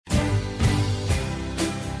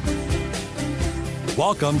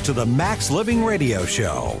Welcome to the Max Living Radio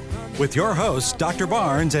Show with your hosts, Dr.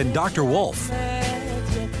 Barnes and Dr. Wolf.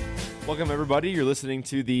 Welcome, everybody. You're listening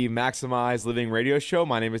to the Maximize Living Radio Show.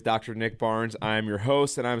 My name is Dr. Nick Barnes. I'm your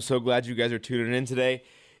host, and I'm so glad you guys are tuning in today.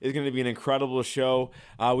 It's going to be an incredible show.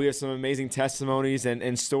 We have some amazing testimonies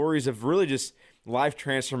and stories of really just life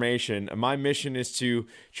transformation. My mission is to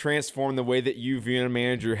transform the way that you view and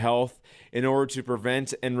manage your health in order to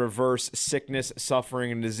prevent and reverse sickness,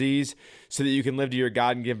 suffering, and disease so that you can live to your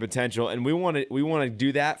God-given potential. And we want to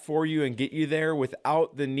do that for you and get you there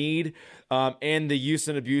without the need and the use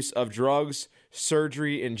and abuse of drugs,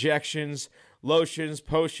 surgery, injections, lotions,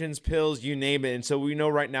 potions, pills, you name it. And so we know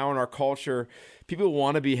right now in our culture, people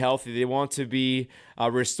want to be healthy. They want to be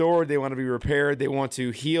restored. They want to be repaired. They want to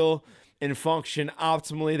heal and function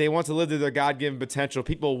optimally. They want to live to their God-given potential.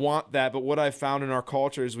 People want that, but what I've found in our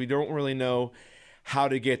culture is we don't really know how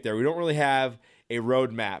to get there. We don't really have a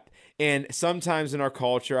roadmap. And sometimes in our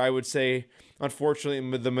culture, I would say,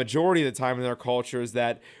 unfortunately, the majority of the time in our culture is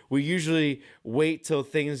that we usually wait till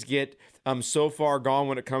things get so far gone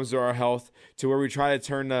when it comes to our health to where we try to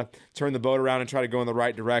turn the boat around and try to go in the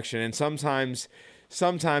right direction. And sometimes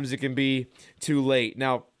it can be too late.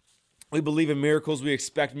 Now, we believe in miracles. We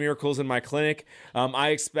expect miracles in my clinic. I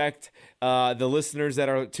expect the listeners that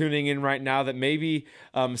are tuning in right now that maybe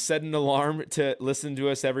set an alarm to listen to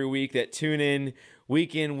us every week, that tune in,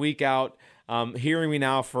 week out, hearing me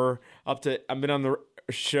now for I've been on the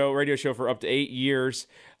radio show for up to 8 years,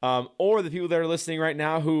 or the people that are listening right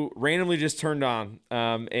now who randomly just turned on,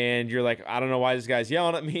 and you're like, I don't know why this guy's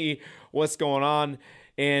yelling at me, what's going on?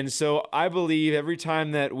 And so I believe every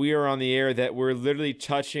time that we are on the air that we're literally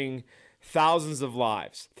touching thousands of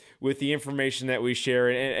lives with the information that we share.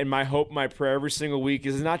 And my hope, my prayer every single week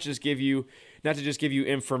is not to just give you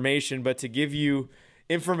information, but to give you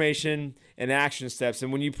information and action steps.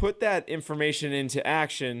 And when you put that information into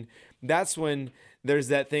action, that's when there's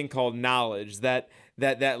that thing called knowledge, that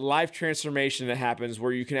life transformation that happens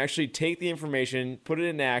where you can actually take the information, put it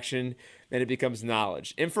into action, and it becomes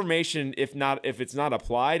knowledge. Information, if it's not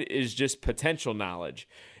applied, is just potential knowledge.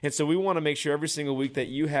 And so we want to make sure every single week that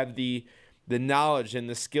you have the knowledge and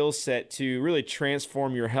the skill set to really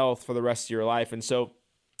transform your health for the rest of your life. And so,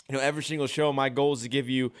 every single show, my goal is to give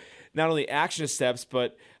you not only action steps,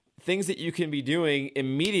 but things that you can be doing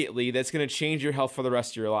immediately that's going to change your health for the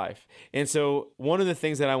rest of your life. And so one of the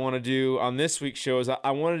things that I want to do on this week's show is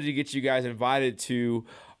I wanted to get you guys invited to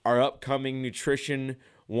our upcoming Nutrition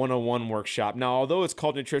 101 workshop. Now, although it's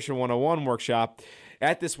called Nutrition 101 workshop,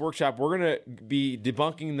 at this workshop, we're going to be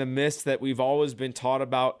debunking the myths that we've always been taught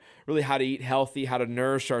about really how to eat healthy, how to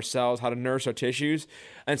nourish our cells, how to nourish our tissues.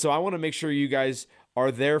 And so I want to make sure you guys are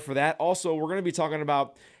there for that. Also, we're going to be talking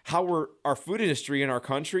about how our food industry in our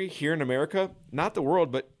country here in America, not the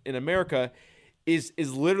world, but in America, is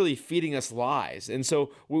literally feeding us lies. And so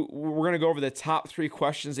we're going to go over the top 3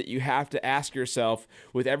 questions that you have to ask yourself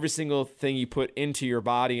with every single thing you put into your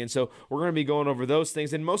body. And so we're going to be going over those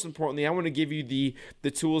things. And most importantly, I want to give you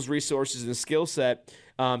the tools, resources, and skill set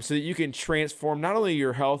so that you can transform not only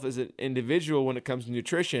your health as an individual when it comes to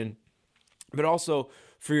nutrition, but also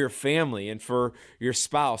for your family and for your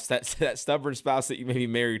spouse, that stubborn spouse that you may be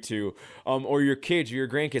married to, or your kids or your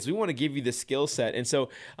grandkids. We want to give you the skill set. And so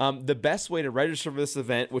the best way to register for this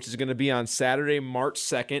event, which is going to be on Saturday, March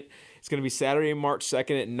 2nd, it's going to be Saturday, March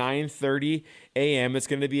 2nd at 9:30 a.m. It's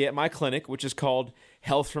going to be at my clinic, which is called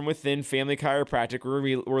Health from Within Family Chiropractic.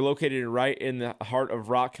 We're located right in the heart of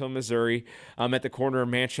Rock Hill, Missouri, at the corner of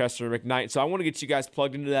Manchester and McKnight. So I want to get you guys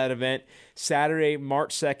plugged into that event. Saturday,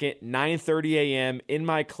 March 2nd, 9:30 a.m. in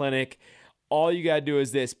my clinic. All you got to do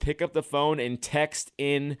is this: pick up the phone and text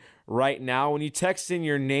in right now. When you text in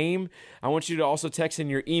your name, I want you to also text in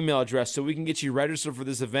your email address so we can get you registered for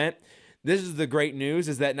this event. This is the great news,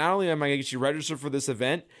 is that not only am I going to get you registered for this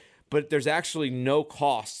event, but there's actually no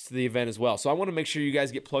cost to the event as well. So I want to make sure you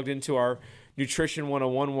guys get plugged into our Nutrition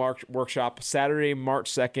 101 workshop Saturday,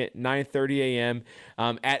 March 2nd, 9:30 a.m.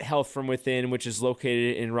 At Health from Within, which is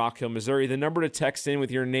located in Rock Hill, Missouri. The number to text in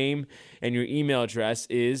with your name and your email address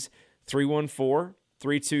is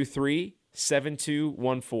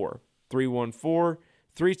 314-323-7214.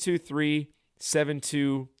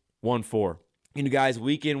 314-323-7214. Guys,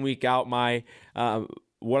 week in, week out,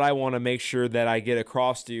 what I want to make sure that I get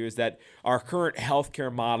across to you is that our current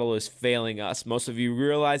healthcare model is failing us. Most of you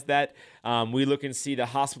realize that. We look and see the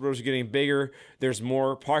hospitals are getting bigger. There's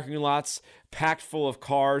more parking lots packed full of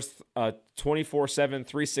cars, 24/7,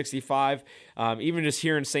 365. Even just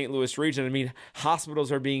here in St. Louis region,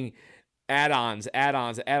 hospitals are being add-ons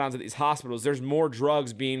at these hospitals. There's more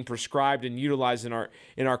drugs being prescribed and utilized in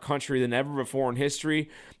our country than ever before in history.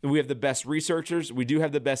 We have the best researchers. We do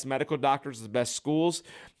have the best medical doctors, the best schools,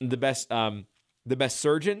 the best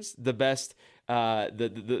surgeons, the best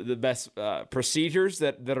procedures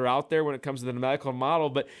that are out there when it comes to the medical model.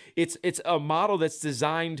 But it's a model that's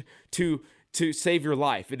designed to save your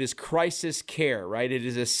life. It is crisis care, right? It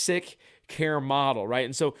is a sick care model, right?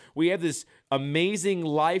 And so we have this amazing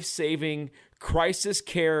life-saving crisis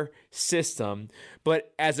care system,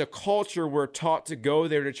 but as a culture, we're taught to go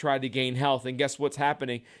there to try to gain health. And guess what's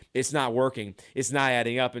happening? It's not working. It's not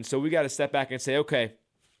adding up. And so we got to step back and say, okay,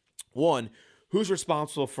 one, who's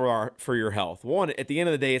responsible for your health? One, at the end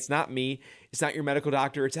of the day, it's not me. It's not your medical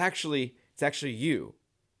doctor. It's actually you.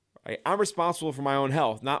 Right? I'm responsible for my own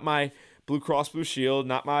health, not my Blue Cross Blue Shield,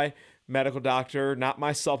 not my medical doctor, not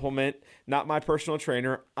my supplement, not my personal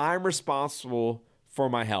trainer. I'm responsible for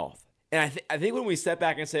my health. And I think when we step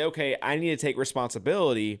back and say, okay, I need to take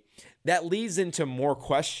responsibility, that leads into more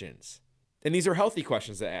questions. And these are healthy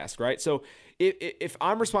questions to ask, right? So if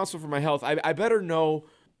I'm responsible for my health, I better know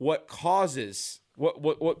what causes,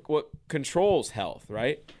 what controls health,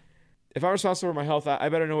 right? If I'm responsible for my health, I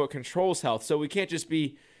better know what controls health. So we can't just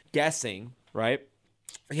be guessing, right?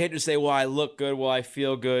 I can't just say, well, I look good, well, I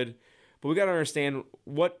feel good. But we got to understand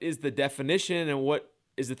what is the definition and what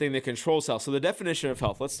is the thing that controls health. So the definition of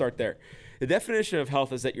health, let's start there. The definition of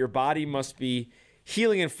health is that your body must be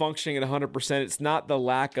healing and functioning at 100%. It's not the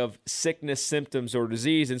lack of sickness, symptoms, or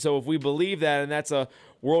disease. And so if we believe that, and that's a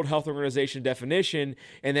World Health Organization definition,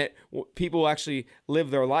 and that people actually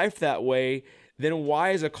live their life that way, then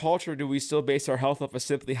why as a culture do we still base our health off of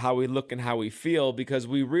simply how we look and how we feel? Because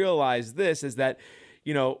we realize this is that,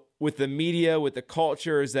 with the media, with the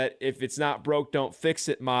culture, is that if it's not broke, don't fix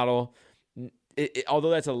it model.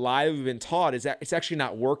 Although that's a lie we've been taught, it's actually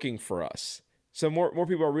not working for us. So more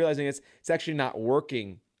people are realizing it's actually not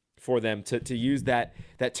working for them to use that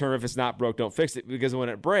term, if it's not broke, don't fix it. Because when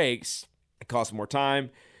it breaks, it costs more time,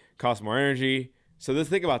 costs more energy. So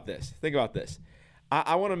think about this.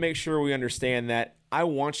 I want to make sure we understand that I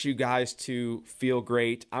want you guys to feel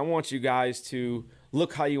great. I want you guys to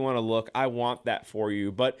look how you want to look. I want that for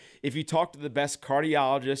you. But if you talk to the best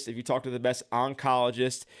cardiologist, if you talk to the best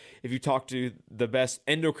oncologist, if you talk to the best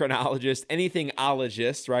endocrinologist,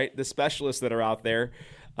 anything-ologist, right, the specialists that are out there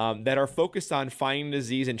that are focused on finding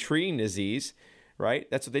disease and treating disease, right,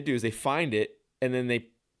 that's what they do is they find it and then they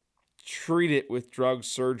treat it with drugs,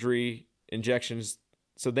 surgery, injections.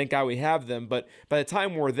 So thank God we have them. But by the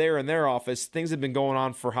time we're there in their office, things have been going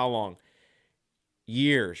on for how long?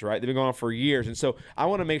 Years, right? They've been going on for years. And so I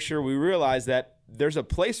want to make sure we realize that there's a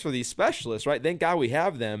place for these specialists, right? Thank God we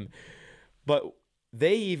have them. But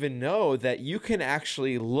they even know that you can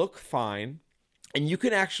actually look fine and you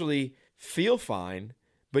can actually feel fine,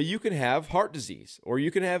 but you can have heart disease or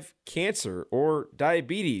you can have cancer or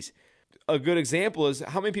diabetes. A good example is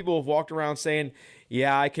how many people have walked around saying,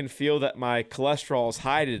 yeah, I can feel that my cholesterol is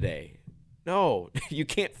high today. No, you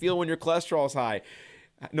can't feel when your cholesterol is high.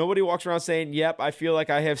 Nobody walks around saying, yep, I feel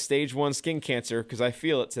like I have stage 1 skin cancer because I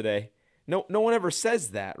feel it today. No one ever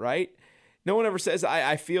says that, right? No one ever says,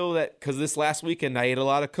 I feel that because this last weekend I ate a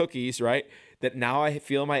lot of cookies, right? That now I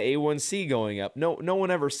feel my A1C going up. No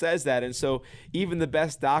one ever says that. And so even the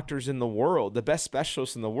best doctors in the world, the best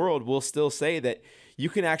specialists in the world will still say that you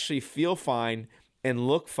can actually feel fine and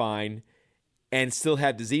look fine and still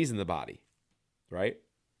have disease in the body, right?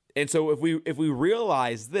 And so if we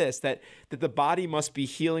realize this, that the body must be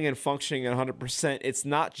healing and functioning at 100%, it's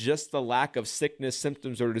not just the lack of sickness,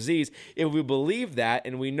 symptoms, or disease. If we believe that,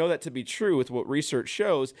 and we know that to be true with what research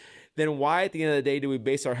shows, then why at the end of the day do we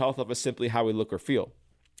base our health off of simply how we look or feel?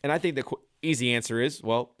 And I think the easy answer is,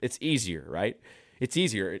 well, it's easier, right? It's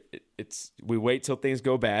easier. We wait till things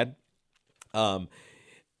go bad.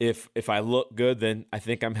 If I look good, then I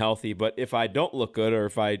think I'm healthy. But if I don't look good, or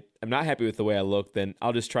if I'm not happy with the way I look, then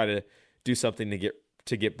I'll just try to do something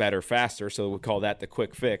to get better faster. So we call that the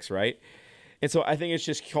quick fix, right? And so I think it's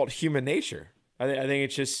just called human nature. I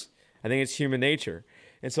think it's human nature.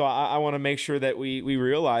 And so I want to make sure that we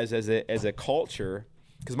realize as a culture,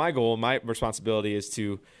 because my goal, my responsibility is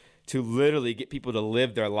to literally get people to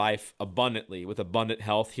live their life abundantly with abundant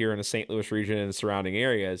health here in the St. Louis region and the surrounding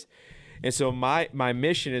areas. And so my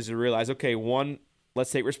mission is to realize, okay, 1,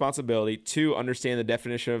 let's take responsibility. 2, understand the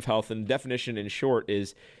definition of health. And the definition in short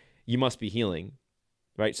is you must be healing,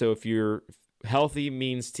 right? So if you're healthy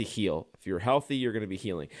means to heal. If you're healthy, you're going to be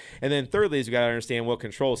healing. And then thirdly is you got to understand what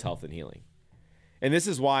controls health and healing. And this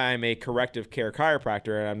is why I'm a corrective care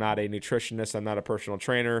chiropractor and I'm not a nutritionist. I'm not a personal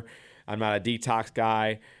trainer. I'm not a detox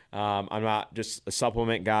guy. I'm not just a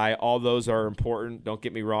supplement guy. All those are important. Don't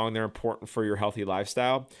get me wrong. They're important for your healthy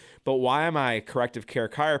lifestyle. But why am I a corrective care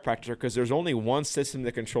chiropractor? Because there's only one system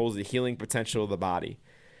that controls the healing potential of the body.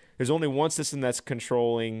 There's only one system that's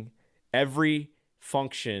controlling every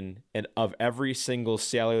function and of every single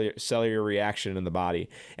cellular reaction in the body,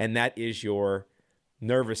 and that is your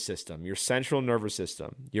nervous system, your central nervous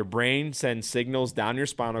system. Your brain sends signals down your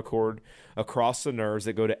spinal cord across the nerves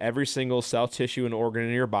that go to every single cell, tissue, and organ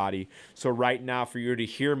in your body. So right now, for you to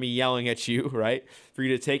hear me yelling at you, right, for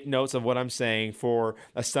you to take notes of what I'm saying, for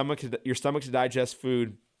your stomach to digest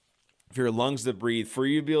food, for your lungs to breathe, for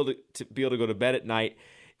you to be able to go to bed at night,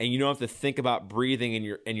 and you don't have to think about breathing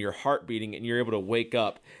and your heart beating, and you're able to wake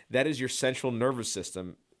up. That is your central nervous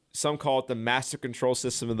system. Some call it the master control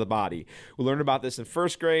system of the body. We learned about this in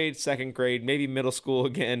first grade, second grade, maybe middle school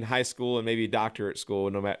again, high school, and maybe doctorate school,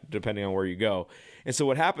 depending on where you go. And so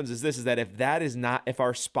what happens is this, is that if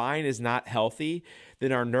our spine is not healthy,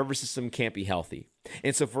 then our nervous system can't be healthy.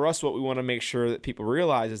 And so for us, what we want to make sure that people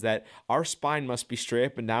realize is that our spine must be straight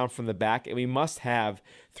up and down from the back, and we must have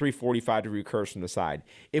 345-degree curves from the side.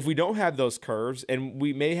 If we don't have those curves, and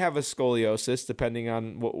we may have a scoliosis, depending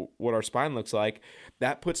on what our spine looks like,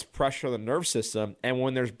 that puts pressure on the nerve system. And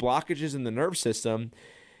when there's blockages in the nerve system,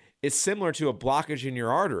 it's similar to a blockage in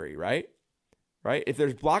your artery, right? If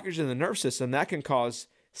there's blockage in the nerve system, that can cause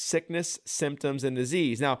sickness, symptoms, and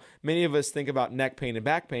disease. Now, many of us think about neck pain and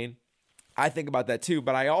back pain. I think about that too,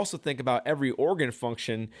 but I also think about every organ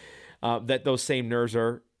function that those same nerves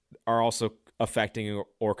are also affecting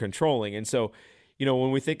or controlling. And so,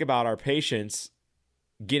 when we think about our patients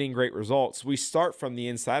getting great results, we start from the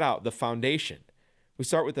inside out, the foundation. We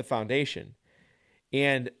start with the foundation.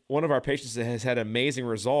 And one of our patients that has had amazing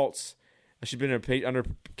results, she's been under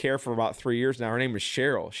care for about 3 years now. Her name is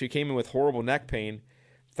Cheryl. She came in with horrible neck pain,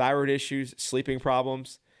 thyroid issues, sleeping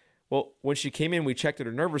problems. Well, when she came in, we checked out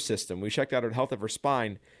her nervous system. We checked out her health of her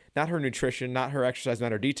spine, not her nutrition, not her exercise,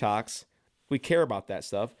 not her detox. We care about that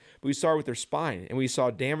stuff. But we started with her spine, and we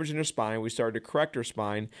saw damage in her spine. We started to correct her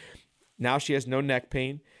spine. Now she has no neck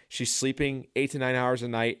pain. She's sleeping 8 to 9 hours a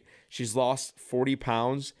night. She's lost 40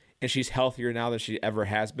 pounds, and she's healthier now than she ever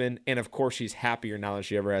has been. And, of course, she's happier now than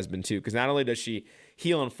she ever has been, too, because not only does she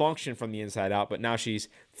heal and function from the inside out, but now she's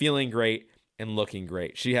feeling great and looking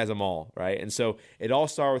great. She has them all, right? And so it all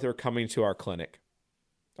started with her coming to our clinic.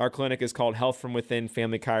 Our clinic is called Health From Within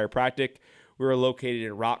Family Chiropractic. We're located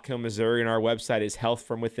in Rock Hill, Missouri, and our website is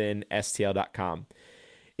healthfromwithinstl.com.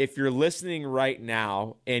 If you're listening right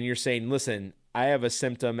now and you're saying, listen, I have a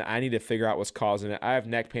symptom, I need to figure out what's causing it. I have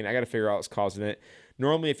neck pain, I got to figure out what's causing it.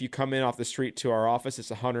 Normally, if you come in off the street to our office, it's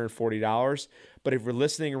 $140. But if you're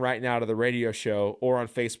listening right now to the radio show or on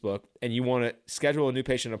Facebook and you want to schedule a new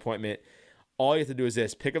patient appointment, all you have to do is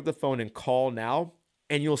this: pick up the phone and call now,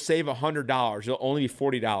 and you'll save $100. It'll only be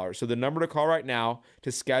 $40. So the number to call right now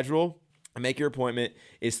to schedule and make your appointment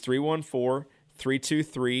is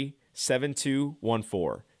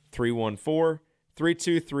 314-323-7214.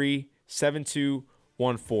 314-323-7214.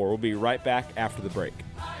 We'll be right back after the break.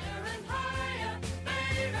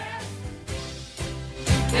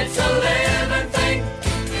 It's a living thing.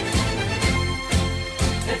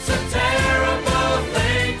 It's a terrible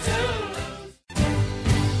thing to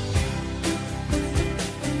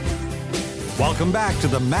lose. Welcome back to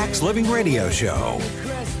the Max Living Radio Show.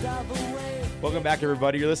 Welcome back,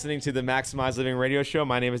 everybody. You're listening to the Maximize Living Radio Show.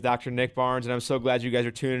 My name is Dr. Nick Barnes, and I'm so glad you guys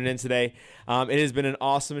are tuning in today. It has been an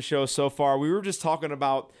awesome show so far. We were just talking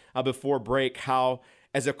about before break how,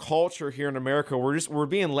 as a culture here in America, we're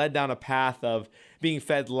being led down a path of being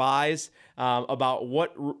fed lies about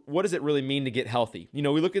what does it really mean to get healthy. We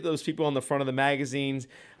look at those people on the front of the magazines.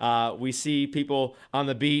 We see people on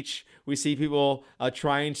the beach. We see people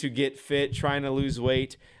trying to get fit, trying to lose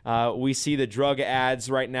weight. We see the drug ads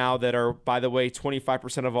right now that are, by the way,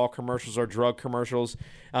 25% of all commercials are drug commercials.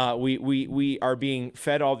 We are being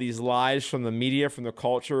fed all these lies from the media, from the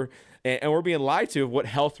culture, and we're being lied to of what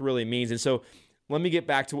health really means. And so let me get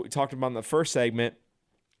back to what we talked about in the first segment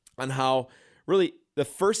on how really the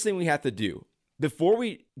first thing we have to do before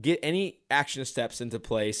we get any action steps into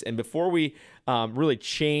place and before we really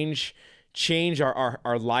change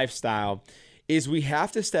our lifestyle is we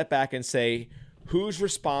have to step back and say, who's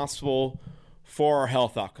responsible for our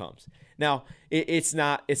health outcomes? Now, it's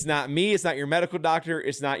not me. It's not your medical doctor.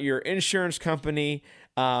 It's not your insurance company.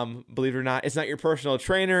 Believe it or not, it's not your personal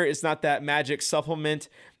trainer. It's not that magic supplement,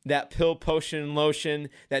 that pill, potion, lotion,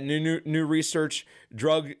 that new research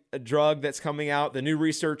drug that's coming out, the new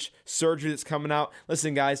research surgery that's coming out.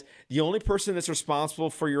 Listen, guys, the only person that's responsible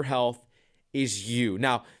for your health is you.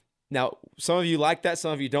 Now, Now, some of you like that,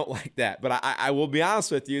 some of you don't like that. But I will be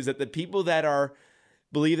honest with you, is that the people that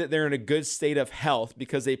believe that they're in a good state of health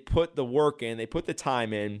because they put the work in, they put the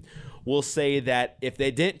time in, will say that if they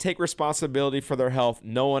didn't take responsibility for their health,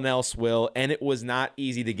 no one else will, and it was not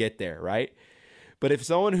easy to get there, right? But if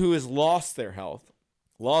someone who has lost their health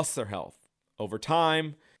over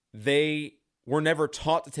time, they were never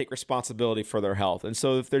taught to take responsibility for their health. And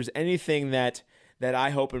so if there's anything that I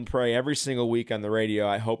hope and pray every single week on the radio,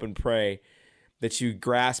 I hope and pray that you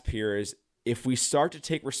grasp here is, if we start to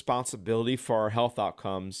take responsibility for our health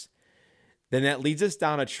outcomes, then that leads us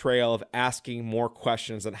down a trail of asking more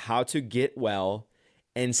questions on how to get well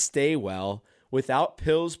and stay well without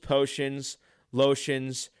pills, potions,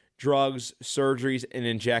 lotions, drugs, surgeries, and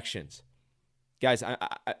injections. Guys,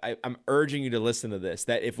 I'm urging you to listen to this,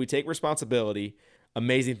 that if we take responsibility,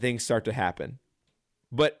 amazing things start to happen.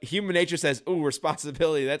 But human nature says, ooh,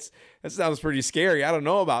 responsibility, that sounds pretty scary. I don't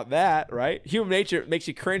know about that, right? Human nature makes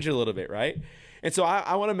you cringe a little bit, right? And so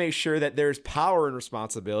I want to make sure that there's power in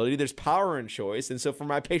responsibility, there's power in choice. And so for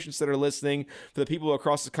my patients that are listening, for the people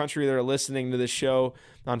across the country that are listening to this show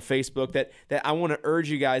on Facebook, that I want to urge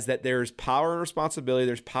you guys that there's power in responsibility,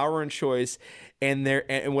 there's power in choice, and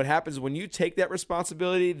what happens when you take that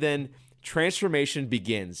responsibility, then transformation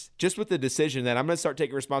begins. Just with the decision that I'm going to start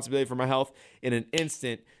taking responsibility for my health, in an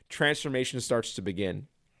instant, transformation starts to begin.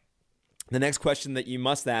 The next question that you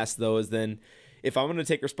must ask, though, is then, if I'm going to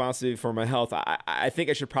take responsibility for my health, I think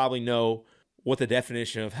I should probably know what the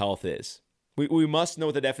definition of health is. We must know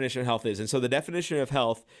what the definition of health is. And so the definition of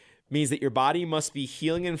health means that your body must be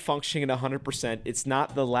healing and functioning at 100%. It's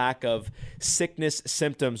not the lack of sickness,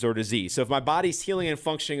 symptoms, or disease. So if my body's healing and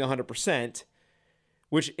functioning 100%,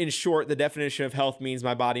 which in short, the definition of health means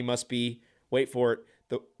my body must be, wait for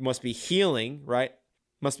it, must be healing, right?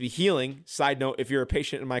 Must be healing. Side note, if you're a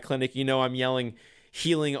patient in my clinic, you know I'm yelling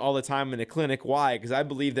healing all the time in a clinic. Why? Because I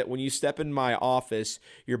believe that when you step in my office,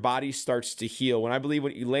 your body starts to heal. When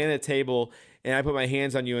you lay on a table and I put my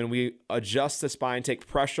hands on you and we adjust the spine, take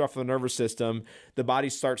pressure off the nervous system, the body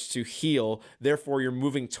starts to heal. Therefore, you're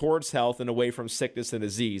moving towards health and away from sickness and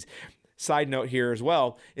disease. Side note here as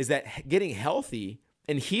well is that getting healthy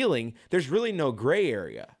and healing, there's really no gray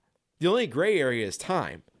area. The only gray area is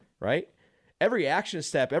time, right? Every action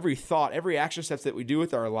step, every thought, every action steps that we do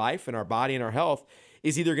with our life and our body and our health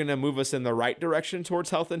is either going to move us in the right direction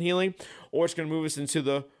towards health and healing, or it's going to move us into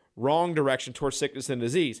the wrong direction towards sickness and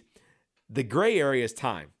disease. The gray area is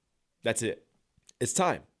time. That's it. It's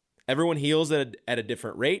time. Everyone heals at a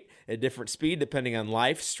different rate, at a different speed, depending on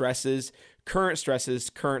life, stresses, current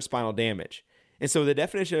spinal damage. And so the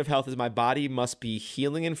definition of health is my body must be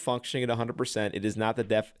healing and functioning at 100%. It is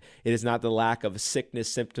not the lack of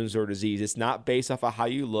sickness, symptoms, or disease. It's not based off of how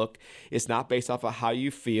you look. It's not based off of how you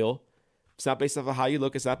feel. It's not based off of how you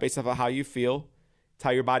look. It's not based off of how you feel. It's how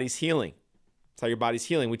your body's healing. It's how your body's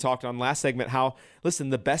healing. We talked on last segment how, listen,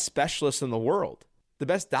 the best specialists in the world, the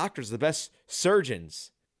best doctors, the best surgeons,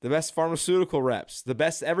 the best pharmaceutical reps, the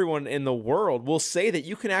best everyone in the world will say that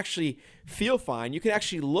you can actually feel fine, you can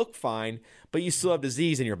actually look fine, but you still have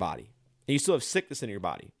disease in your body, and you still have sickness in your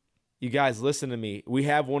body. You guys, listen to me. We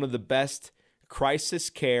have one of the best crisis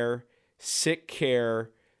care, sick care,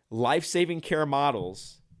 life-saving care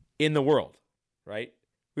models in the world, right?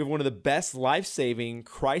 We have one of the best life-saving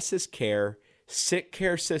crisis care, sick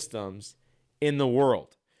care systems in the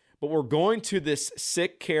world. But we're going to this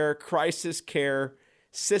sick care, crisis care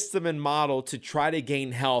system and model to try to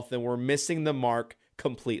gain health, and we're missing the mark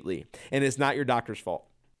completely. And it's not your doctor's fault,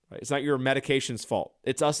 right? It's not your medication's fault.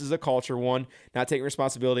 It's us as a culture, one, not taking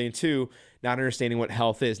responsibility, and two, not understanding what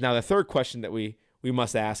health is. Now, the third question that we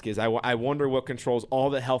must ask is, I wonder what controls all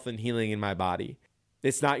the health and healing in my body.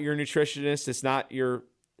 It's not your nutritionist. It's not your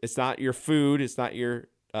food. It's not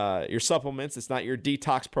your supplements. It's not your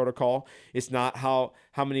detox protocol. It's not how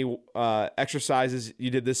many exercises you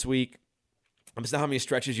did this week. It's not how many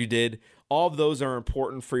stretches you did. All of those are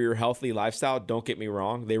important for your healthy lifestyle. Don't get me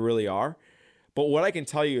wrong. They really are. But what I can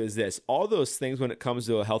tell you is this. All those things, when it comes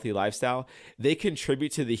to a healthy lifestyle, they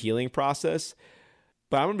contribute to the healing process.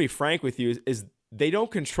 But I'm going to be frank with you, is they don't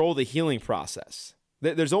control the healing process.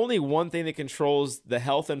 There's only one thing that controls the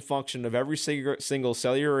health and function of every single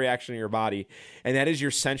cellular reaction in your body, and that is your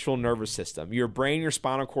central nervous system. Your brain, your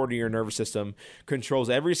spinal cord, and your nervous system controls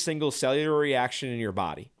every single cellular reaction in your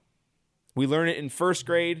body. We learn it in first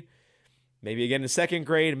grade, maybe again in second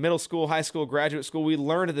grade, middle school, high school, graduate school. We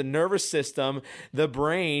learn that the nervous system, the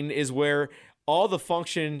brain, is where all the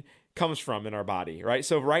function comes from in our body, right?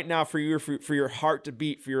 So right now, for your heart to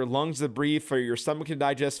beat, for your lungs to breathe, for your stomach to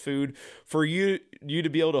digest food, for you to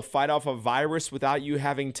be able to fight off a virus without you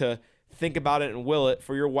having to think about it and will it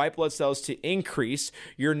for your white blood cells to increase.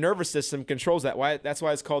 Your nervous system controls that. That's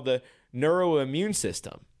why it's called the neuroimmune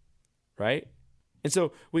system, right? And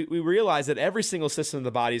so we realize that every single system in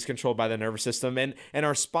the body is controlled by the nervous system, and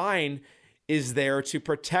our spine is there to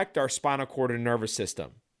protect our spinal cord and nervous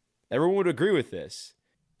system. Everyone would agree with this.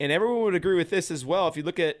 And everyone would agree with this as well. If you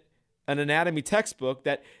look at an anatomy textbook,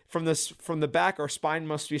 that from the back, our spine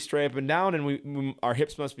must be straight up and down, and our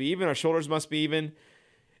hips must be even, our shoulders must be even.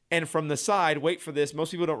 And from the side, wait for this, most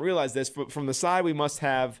people don't realize this, but from the side, we must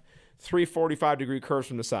have 3 45-degree curves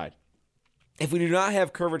from the side. If we do not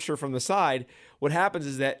have curvature from the side, what happens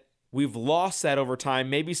is that we've lost that over time,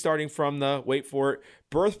 maybe starting from the, wait for it,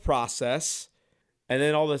 birth process, and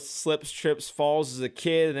then all the slips, trips, falls as a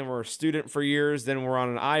kid, and then we're a student for years, then we're on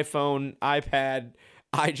an iPhone, iPad,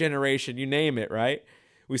 iGeneration, you name it, right?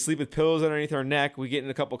 We sleep with pillows underneath our neck, we get in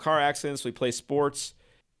a couple car accidents, we play sports,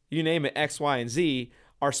 you name it, X, Y, and Z.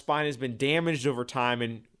 Our spine has been damaged over time,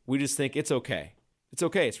 and we just think it's okay. It's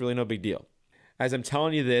okay. It's really no big deal. As I'm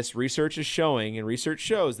telling you this, research is showing, and research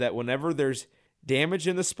shows that whenever there's damage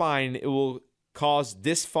in the spine, it will cause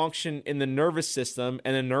dysfunction in the nervous system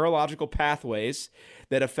and the neurological pathways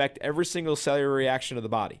that affect every single cellular reaction of the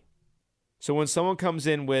body. So when someone comes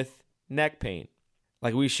in with neck pain,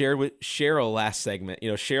 like we shared with Cheryl last segment,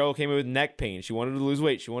 Cheryl came in with neck pain. She wanted to lose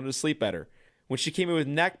weight. She wanted to sleep better. When she came in with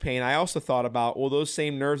neck pain, I also thought about, those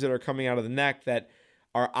same nerves that are coming out of the neck that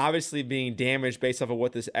are obviously being damaged based off of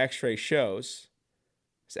what this x-ray shows.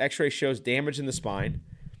 This x-ray shows damage in the spine,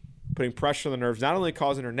 putting pressure on the nerves, not only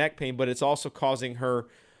causing her neck pain, but it's also causing her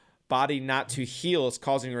body not to heal. It's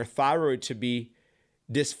causing her thyroid to be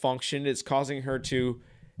dysfunctioned. It's causing her to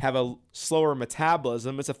have a slower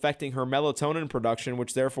metabolism. It's affecting her melatonin production,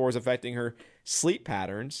 which therefore is affecting her sleep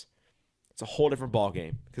patterns. It's a whole different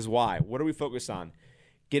ballgame. Because why? What are we focused on?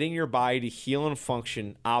 Getting your body to heal and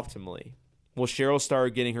function optimally. Well, Cheryl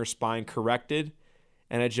started getting her spine corrected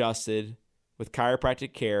and adjusted with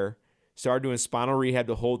chiropractic care, started doing spinal rehab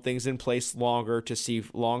to hold things in place longer to see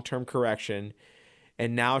long-term correction,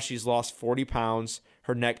 and now she's lost 40 pounds.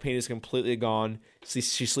 Her neck pain is completely gone.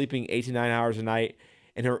 She's sleeping 8 to 9 hours a night,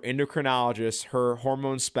 and her endocrinologist, her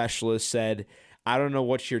hormone specialist said, I don't know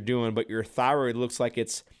what you're doing, but your thyroid looks like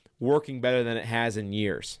it's working better than it has in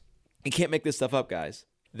years. You can't make this stuff up, guys.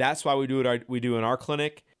 That's why we do what we do in our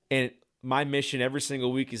clinic, and my mission every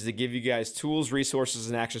single week is to give you guys tools, resources,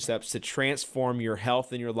 and action steps to transform your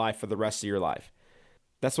health and your life for the rest of your life.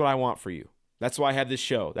 That's what I want for you. That's why I have this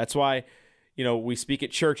show. That's why, we speak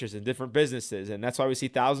at churches and different businesses, and that's why we see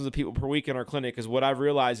thousands of people per week in our clinic, because what I've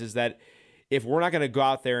realized is that if we're not going to go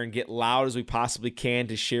out there and get loud as we possibly can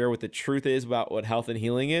to share what the truth is about what health and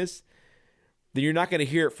healing is, then you're not going to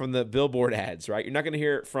hear it from the billboard ads, right? You're not going to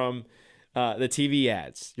hear it from the TV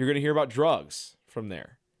ads. You're going to hear about drugs from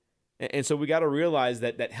there. And so we got to realize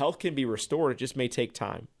that health can be restored. It just may take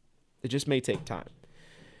time. It just may take time.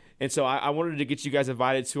 And so I wanted to get you guys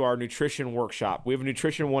invited to our nutrition workshop. We have a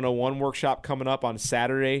Nutrition 101 workshop coming up on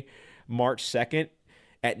Saturday, March 2nd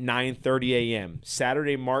at 9:30 a.m.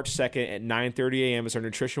 Saturday, March 2nd at 9:30 a.m. is our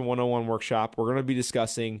Nutrition 101 workshop. We're going to be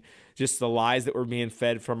discussing just the lies that we're being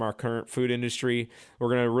fed from our current food industry. We're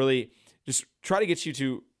going to really just try to get you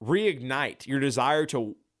to reignite your desire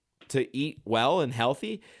to eat well and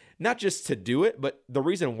healthy, not just to do it, but the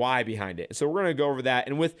reason why behind it. So we're going to go over that.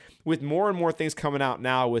 And with more and more things coming out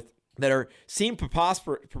now that seem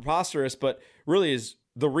preposterous, but really is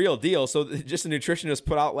the real deal. So just a nutritionist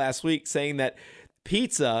put out last week saying that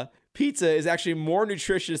pizza is actually more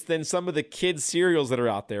nutritious than some of the kids' cereals that are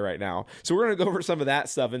out there right now. So we're going to go over some of that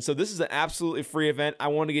stuff. And so this is an absolutely free event. I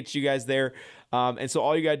want to get you guys there. And so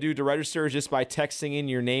all you got to do to register is just by texting in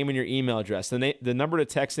your name and your email address. The number to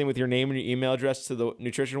text in with your name and your email address to the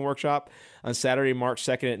nutrition workshop on Saturday, March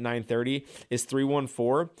 2nd at 9:30 is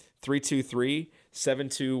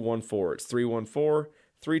 314-323-7214. It's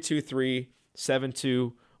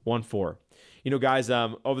 314-323-7214. Guys,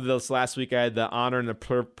 over this last week, I had the honor and the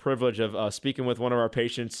privilege of speaking with one of our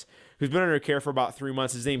patients who's been under care for about 3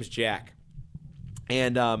 months. His name's Jack.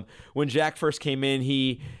 And when Jack first came in,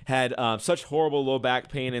 he had such horrible low back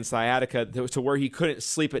pain and sciatica to where he couldn't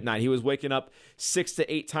sleep at night. He was waking up 6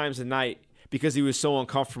 to 8 times a night because he was so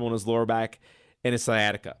uncomfortable in his lower back and his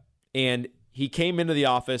sciatica. And he came into the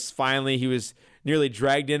office. Finally, he was nearly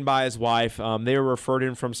dragged in by his wife. They were referred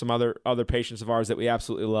in from some other patients of ours that we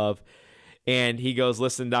absolutely love. And he goes,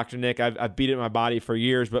 listen, Dr. Nick, I've beat it in my body for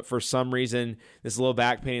years, but for some reason, this low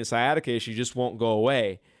back pain and sciatica issue just won't go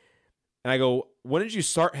away. And I go, when did you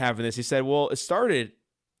start having this? He said, well, it started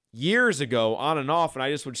years ago, on and off, and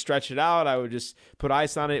I just would stretch it out. I would just put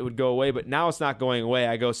ice on it. It would go away, but now it's not going away.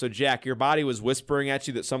 I go, so Jack, your body was whispering at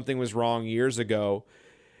you that something was wrong years ago,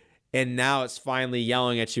 and now it's finally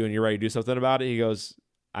yelling at you and you're ready to do something about it. He goes,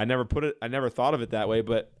 I never thought of it that way,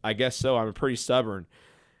 but I guess so. I'm pretty stubborn.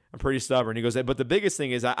 He goes, but the biggest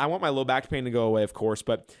thing is I want my low back pain to go away, of course,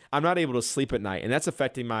 but I'm not able to sleep at night, and that's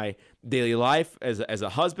affecting my daily life as a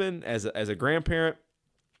husband, as a grandparent.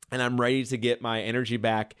 And I'm ready to get my energy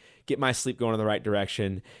back, get my sleep going in the right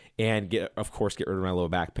direction, and get rid of my low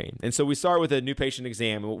back pain. And so we started with a new patient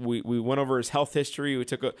exam. We went over his health history. We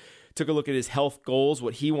took a look at his health goals,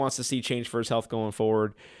 what he wants to see change for his health going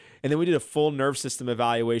forward. And then we did a full nerve system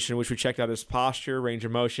evaluation, which we checked out his posture, range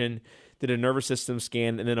of motion, did a nervous system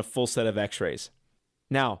scan, and then a full set of x-rays.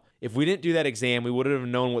 Now, if we didn't do that exam, we wouldn't have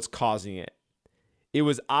known what's causing it. It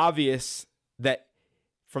was obvious that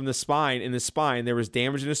from the spine, there was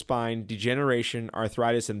damage in the spine, degeneration,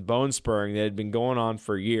 arthritis, and bone spurring that had been going on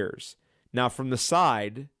for years. Now, from the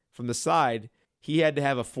side, he had to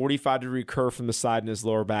have a 45-degree curve from the side in his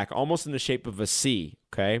lower back, almost in the shape of a C,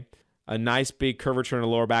 okay? A nice big curvature in the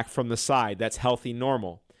lower back from the side. That's healthy,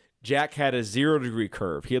 normal. Jack had a 0-degree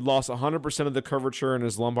curve. He had lost 100% of the curvature in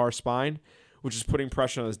his lumbar spine, which is putting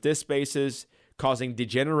pressure on his disc spaces, causing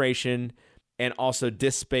degeneration, and also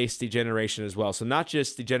disc space degeneration as well. So not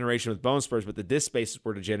just degeneration with bone spurs, but the disc spaces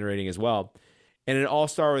were degenerating as well. And it all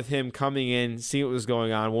started with him coming in, seeing what was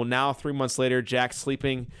going on. Well, now 3 months later, Jack's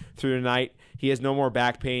sleeping through the night. He has no more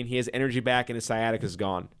back pain. He has energy back, and his sciatica is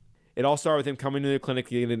gone. It all started with him coming to the clinic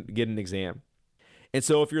to get an exam. And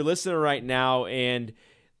so if you're listening right now and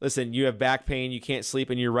listen, you have back pain, you can't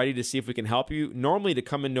sleep, and you're ready to see if we can help you, normally to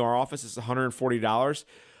come into our office, it's $140.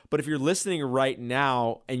 But if you're listening right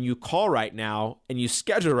now and you call right now and you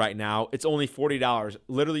schedule right now, it's only $40.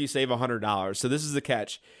 Literally, you save $100. So this is the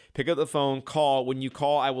catch. Pick up the phone, call. When you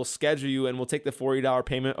call, I will schedule you and we'll take the $40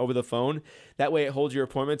 payment over the phone. That way it holds your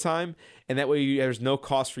appointment time, and that way there's no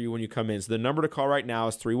cost for you when you come in. So the number to call right now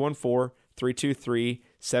is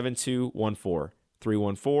 314-323-7214.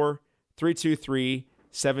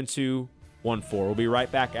 314-323-7214. We'll be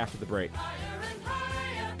right back after the break.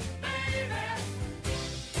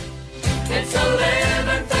 It's a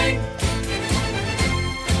living thing.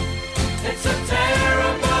 It's a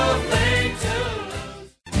terrible thing to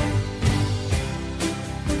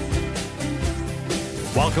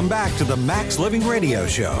lose. Welcome back to the Max Living Radio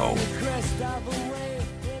Show.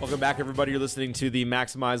 Welcome back, everybody. You're listening to the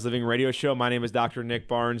Maximize Living Radio Show. My name is Dr. Nick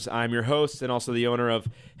Barnes. I'm your host and also the owner of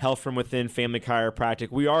Health From Within Family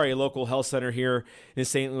Chiropractic. We are a local health center here in the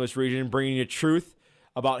St. Louis region, bringing you truth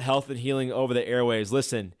about health and healing over the airwaves.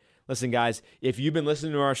 Listen, guys, if you've been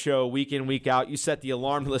listening to our show week in, week out, you set the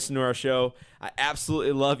alarm to listen to our show. I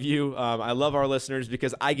absolutely love you. I love our listeners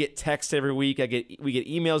because I get texts every week. We get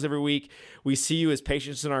emails every week. We see you as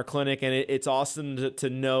patients in our clinic, and it's awesome to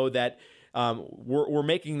know that we're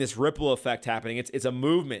making this ripple effect happening. It's a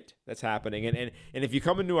movement that's happening, and if you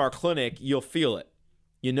come into our clinic, you'll feel it.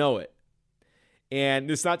 You know it. And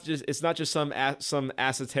it's not just some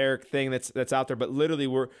esoteric thing that's out there, but literally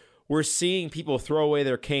we're seeing people throw away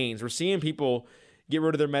their canes. We're seeing people get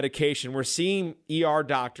rid of their medication. We're seeing ER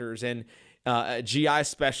doctors and GI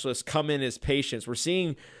specialists come in as patients. We're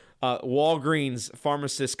seeing Walgreens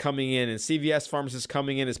pharmacists coming in and CVS pharmacists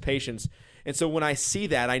coming in as patients. And so when I see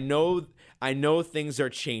that, I know things are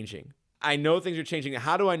changing. I know things are changing.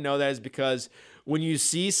 How do I know that? Is because when you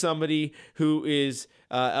see somebody who is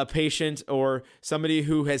a patient or somebody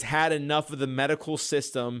who has had enough of the medical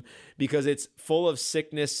system because it's full of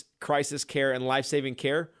sickness, crisis care, and life-saving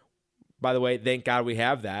care. By the way, thank God we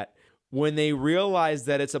have that. When they realize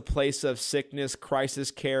that it's a place of sickness,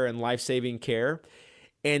 crisis care, and life-saving care,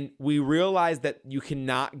 and we realize that you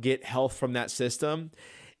cannot get health from that system,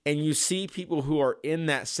 and you see people who are in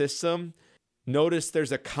that system, notice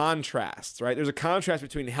there's a contrast, right? There's a contrast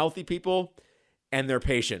between healthy people and their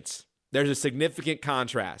patients. There's a significant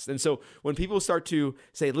contrast. And so when people start to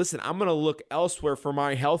say, listen, I'm going to look elsewhere for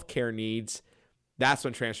my healthcare needs, that's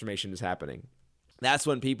when transformation is happening. That's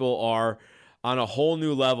when people are on a whole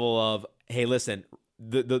new level of, hey, listen,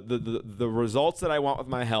 the results that I want with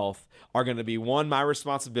my health are going to be, one, my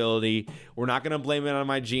responsibility. We're not going to blame it on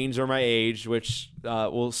my genes or my age, which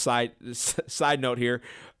will side note here.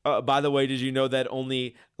 By the way, did you know that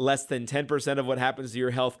only less than 10% of what happens to your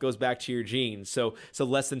health goes back to your genes? So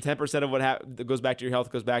less than 10% of what goes back to your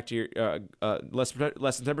health goes back to your less than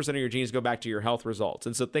 10% of your genes go back to your health results.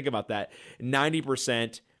 And so think about that.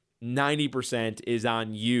 90% is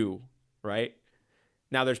on you, right?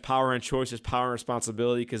 Now there's power and choice, there's power and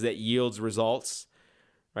responsibility because that yields results.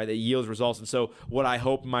 right? That yields results. And so what I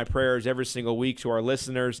hope in my prayers every single week to our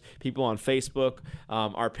listeners, people on Facebook,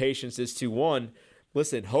 our patients is to, one,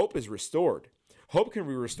 listen, hope is restored. Hope can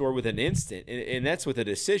be restored with an instant, and that's with a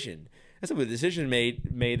decision. That's with a decision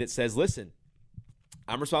made that says, listen,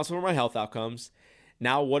 I'm responsible for my health outcomes.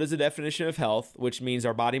 Now, what is the definition of health? Which means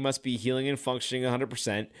our body must be healing and functioning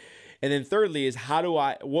 100%. And then thirdly is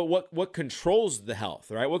what controls the health,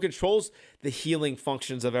 right? What controls the healing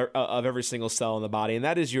functions of every single cell in the body? And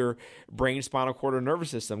that is your brain, spinal cord, or nervous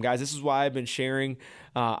system. Guys, this is why I've been sharing,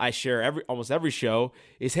 I share almost every show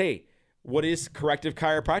is, hey, what is corrective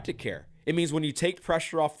chiropractic care? It means when you take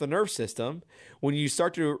pressure off the nerve system, when you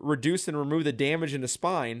start to reduce and remove the damage in the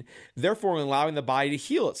spine, therefore allowing the body to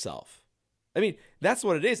heal itself. I mean, that's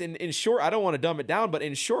what it is. In short, I don't want to dumb it down, but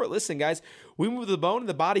in short, listen, guys, we move the bone and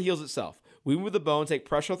the body heals itself. We move the bone, take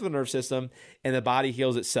pressure off the nerve system, and the body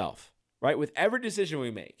heals itself, right? With every decision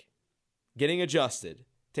we make, getting adjusted,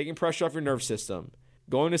 taking pressure off your nerve system,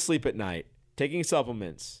 going to sleep at night, taking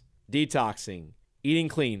supplements, detoxing, eating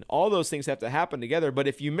clean, all those things have to happen together. But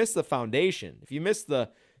if you miss the foundation, if you miss the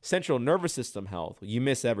central nervous system health, you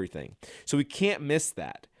miss everything. So we can't miss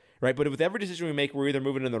that. Right, but with every decision we make, we're either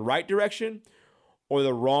moving in the right direction or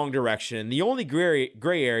the wrong direction. The only gray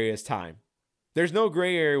area is time. There's no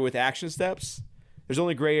gray area with action steps. There's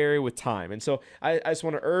only gray area with time. And so I just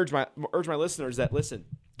want to urge my listeners that, listen,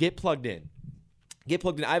 get plugged in. Get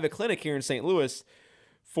plugged in. I have a clinic here in St. Louis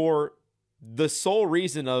for the sole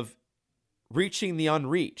reason of reaching the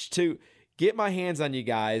unreached, to get my hands on you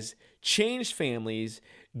guys, change families,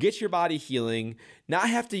 get your body healing, not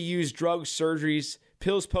have to use drugs, surgeries,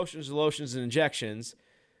 pills, potions, lotions, and injections,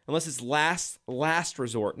 unless it's last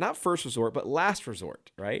resort, not first resort, but last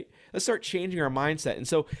resort, right? Let's start changing our mindset. And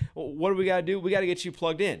so what do we got to do? We got to get you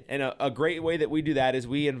plugged in. And a great way that we do that is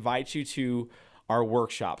we invite you to our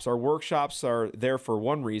workshops. Our workshops are there for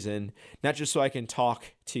one reason, not just so I can talk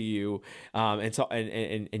to you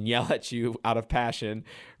and yell at you out of passion,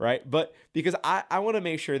 right? But because I want to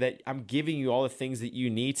make sure that I'm giving you all the things that you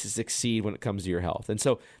need to succeed when it comes to your health. And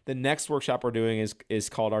so the next workshop we're doing is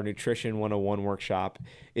called our Nutrition 101 workshop.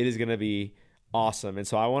 It is going to be awesome. And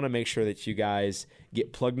so I want to make sure that you guys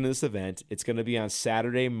get plugged into this event. It's going to be on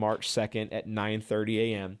Saturday, March 2nd at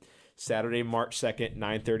 9:30 a.m. Saturday, March 2nd,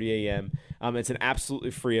 9:30 a.m. It's an absolutely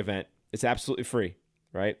free event. It's absolutely free,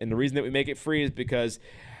 right? And the reason that we make it free is because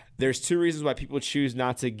there's two reasons why people choose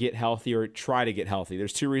not to get healthy or try to get healthy.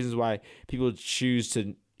 There's two reasons why people choose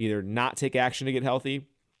to either not take action to get healthy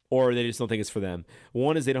or they just don't think it's for them.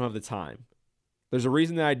 One is they don't have the time. There's a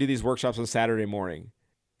reason that I do these workshops on Saturday morning,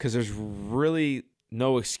 because there's really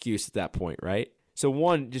no excuse at that point, right? So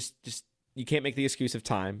one, just you can't make the excuse of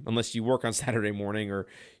time unless you work on Saturday morning or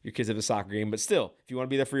your kids have a soccer game. But still, if you want to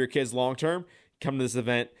be there for your kids long term, come to this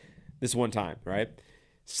event this one time, right?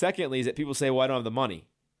 Secondly is that people say, well, I don't have the money.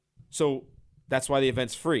 So that's why the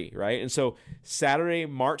event's free, right? And so Saturday,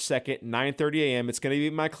 March 2nd, 9:30 a.m., it's going to be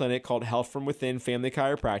my clinic called Health From Within Family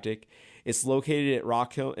Chiropractic. It's located at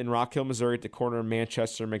Rock Hill, Missouri at the corner of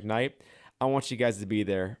Manchester and McKnight. I want you guys to be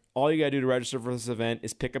there. All you got to do to register for this event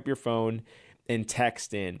is pick up your phone and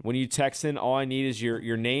text in. When you text in, all I need is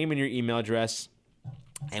your name and your email address,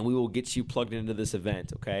 and we will get you plugged into this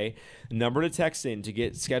event, okay? The number to text in to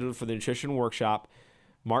get scheduled for the nutrition workshop,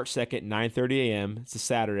 March 2nd, 9:30 a.m., it's a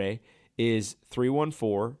Saturday, is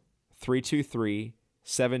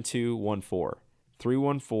 314-323-7214.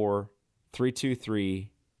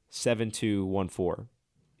 314-323-7214.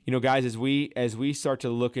 You know, guys, as we start to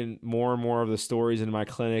look in more and more of the stories in my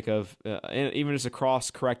clinic of, and even just across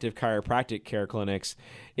corrective chiropractic care clinics,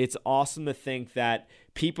 it's awesome to think that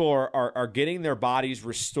people are getting their bodies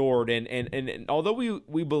restored. And although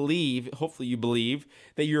we believe, hopefully you believe,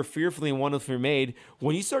 that you're fearfully and wonderfully made,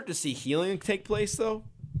 when you start to see healing take place, though,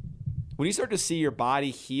 when you start to see your body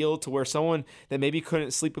heal to where someone that maybe couldn't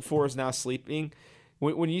sleep before is now sleeping,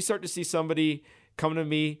 when you start to see somebody come to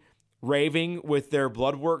me raving with their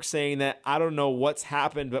blood work saying that, I don't know what's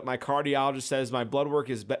happened, but my cardiologist says my blood work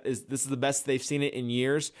is this is the best they've seen it in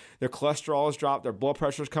years. Their cholesterol has dropped, their blood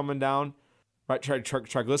pressure is coming down, right?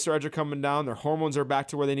 Triglycerides are coming down, their hormones are back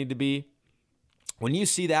to where they need to be. When you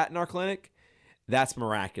see that in our clinic, that's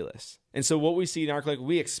miraculous. And so what we see in our clinic,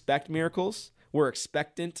 we expect miracles. We're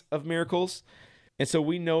expectant of miracles. And so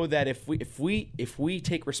we know that if we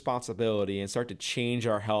take responsibility and start to change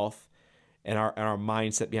our health and our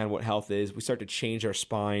mindset behind what health is, we start to change our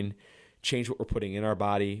spine, change what we're putting in our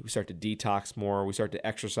body, we start to detox more, we start to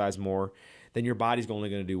exercise more, then your body's only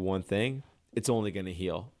going to do one thing. It's only going to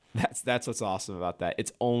heal. That's what's awesome about that.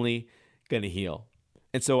 It's only going to heal.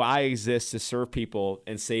 And so I exist to serve people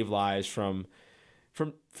and save lives from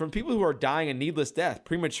from people who are dying a needless death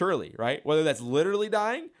prematurely, right? Whether that's literally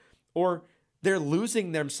dying or they're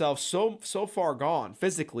losing themselves so far gone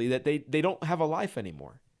physically that they don't have a life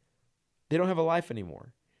anymore. They don't have a life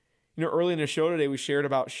anymore. Early in the show today, we shared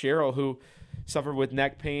about Cheryl, who suffered with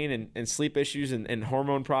neck pain and sleep issues and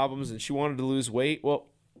hormone problems, and she wanted to lose weight. Well,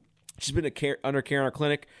 she's been under care in our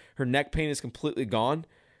clinic. Her neck pain is completely gone.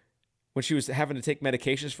 When she was having to take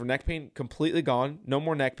medications for neck pain, completely gone. No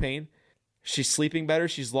more neck pain. She's sleeping better.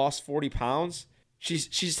 She's lost 40 pounds.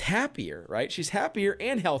 She's happier, right? She's happier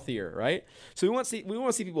and healthier, right? So we want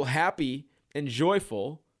to see people happy and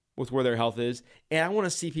joyful with where their health is, and I want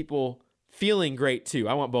to see people feeling great too.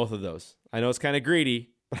 I want both of those. I know it's kind of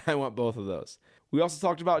greedy, but I want both of those. We also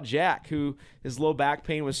talked about Jack, who his low back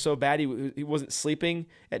pain was so bad he wasn't sleeping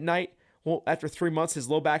at night. Well, after 3 months, his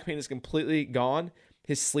low back pain is completely gone.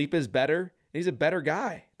 His sleep is better, and he's a better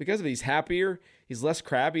guy because of it. He's happier. He's less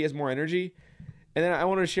crabby. He has more energy. And then I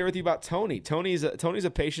wanted to share with you about Tony. Tony's a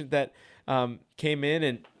patient that came in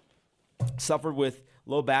and suffered with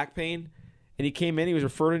low back pain. And he came in, he was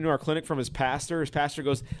referred into our clinic from his pastor. His pastor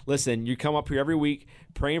goes, listen, you come up here every week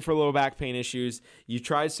praying for low back pain issues. You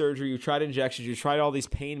tried surgery, you tried injections, you tried all these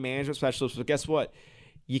pain management specialists. But guess what?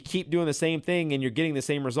 You keep doing the same thing and you're getting the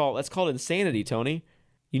same result. That's called insanity, Tony.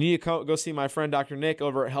 You need to go see my friend Dr. Nick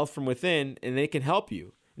over at Health From Within, and they can help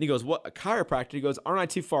you. And he goes, what, a chiropractor? He goes, aren't I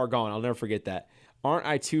too far gone? I'll never forget that. Aren't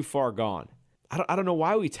I too far gone? I don't know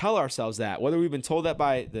why we tell ourselves that, whether we've been told that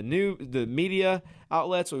by the media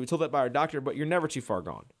outlets or we've been told that by our doctor, but you're never too far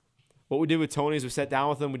gone. What we did with Tony is we sat down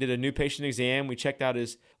with him. We did a new patient exam. We checked out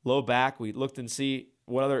his low back. We looked and see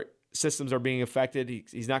what other systems are being affected.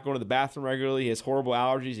 He's not going to the bathroom regularly. He has horrible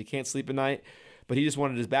allergies. He can't sleep at night, but he just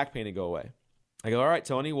wanted his back pain to go away. I go, all right,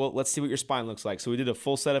 Tony, well, let's see what your spine looks like. So we did a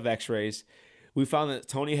full set of x-rays. We found that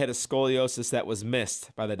Tony had a scoliosis that was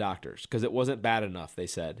missed by the doctors because it wasn't bad enough, they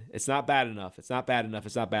said. It's not bad enough. It's not bad enough.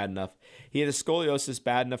 It's not bad enough. He had a scoliosis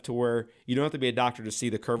bad enough to where you don't have to be a doctor to see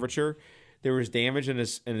the curvature. There was damage in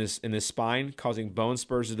his spine, causing bone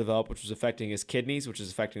spurs to develop, which was affecting his kidneys, which is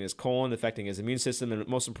affecting his colon, affecting his immune system, and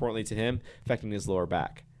most importantly to him, affecting his lower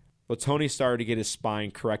back. Well, Tony started to get his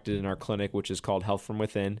spine corrected in our clinic, which is called Health From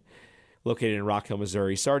Within, located in Rock Hill,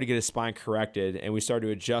 Missouri. He started to get his spine corrected, and we started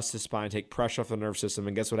to adjust his spine, take pressure off the nerve system,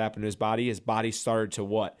 and guess what happened to his body? His body started to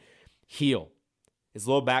what? Heal. His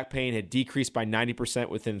low back pain had decreased by 90%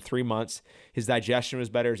 within 3 months. His digestion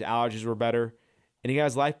was better. His allergies were better, and he got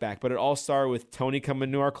his life back. But it all started with Tony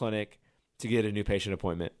coming to our clinic to get a new patient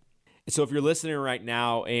appointment. And so if you're listening right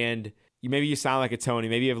now and maybe you sound like a Tony,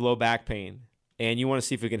 maybe you have low back pain, and you want to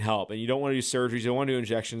see if we can help, and you don't want to do surgeries, you don't want to do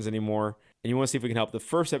injections anymore, and you want to see if we can help, the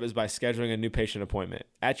first step is by scheduling a new patient appointment.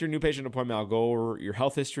 At your new patient appointment, I'll go over your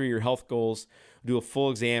health history, your health goals, do a full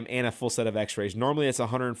exam, and a full set of x-rays. Normally, it's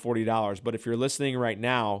 $140, but if you're listening right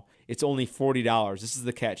now, it's only $40. This is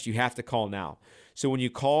the catch. You have to call now. So when you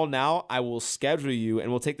call now, I will schedule you, and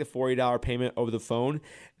we'll take the $40 payment over the phone.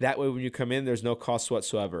 That way, when you come in, there's no cost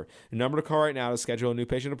whatsoever. The number to call right now to schedule a new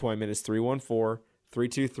patient appointment is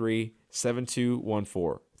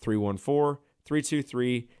 314-323-7214.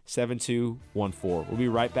 314-323-7214. We'll be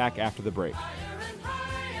right back after the break.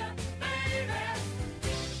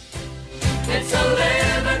 It's a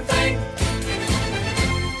living thing.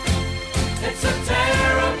 It's a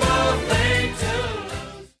terrible thing to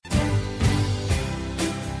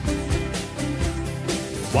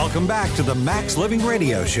lose. Welcome back to the Max Living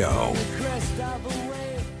Radio Show.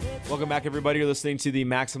 Welcome back, everybody. You're listening to the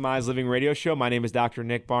Maximize Living Radio Show. My name is Dr.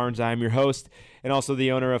 Nick Barnes. I am your host and also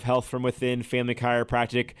the owner of Health From Within Family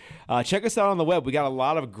Chiropractic. Check us out on the web. We got a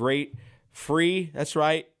lot of great free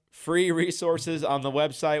resources on the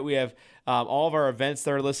website. We have all of our events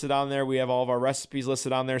that are listed on there. We have all of our recipes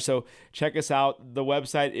listed on there. So check us out. The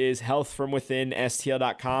website is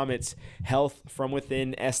healthfromwithinstl.com. It's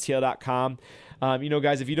healthfromwithinstl.com.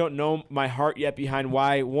 Guys, if you don't know my heart yet behind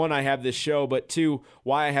why, one, I have this show, but two,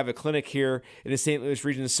 why I have a clinic here in the St. Louis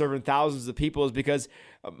region serving thousands of people is because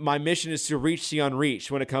my mission is to reach the unreached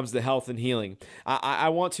when it comes to health and healing. I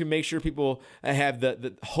want to make sure people have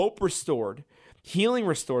the hope restored, healing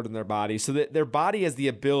restored in their body so that their body has the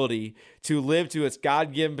ability to live to its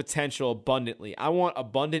God-given potential abundantly. I want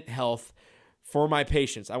abundant health for my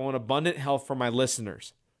patients. I want abundant health for my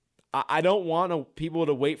listeners. I don't want people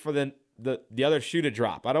to wait for the other shoe to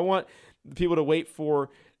drop. I don't want people to wait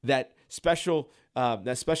for that special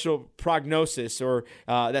prognosis or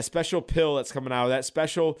that special pill that's coming out, or that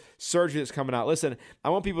special surgery that's coming out. Listen, I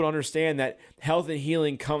want people to understand that health and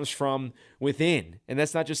healing comes from within, and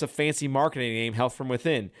that's not just a fancy marketing name, Health From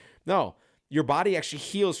Within. No, your body actually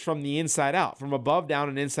heals from the inside out, from above down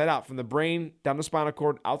and inside out, from the brain down the spinal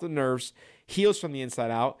cord, out the nerves, heals from the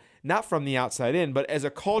inside out, not from the outside in. But as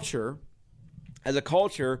a culture,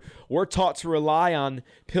 we're taught to rely on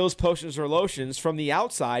pills, potions, or lotions from the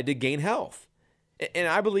outside to gain health. And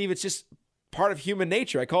I believe it's just part of human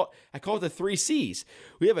nature. I call it the 3 C's.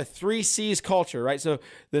 We have a 3 C's culture, right? So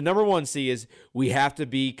the number 1 C is we have to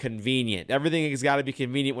be convenient. Everything has got to be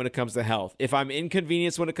convenient when it comes to health. If I'm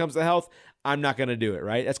inconvenienced when it comes to health, I'm not going to do it,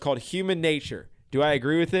 right? That's called human nature. Do I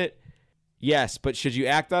agree with it? Yes, but should you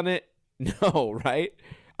act on it? No, right?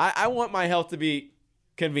 I want my health to be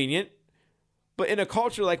convenient, but in a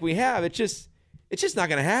culture like we have, it's just not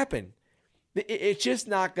going to happen. It's just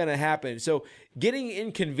not going to happen. So getting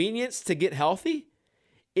inconvenienced to get healthy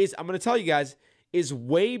is, I'm going to tell you guys, is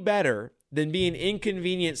way better than being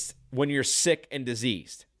inconvenienced when you're sick and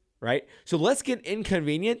diseased, right? So let's get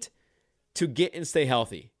inconvenient to get and stay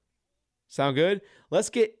healthy. Sound good? Let's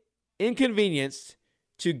get inconvenienced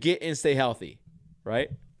to get and stay healthy, right?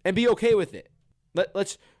 And be okay with it.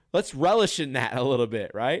 Let's relish in that a little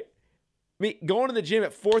bit, right? I mean, going to the gym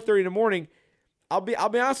at 4:30 in the morning, I'll be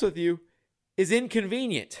honest with you, is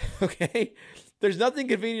inconvenient, okay? There's nothing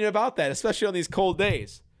convenient about that, especially on these cold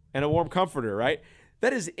days, and a warm comforter, right?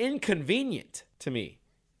 That is inconvenient to me.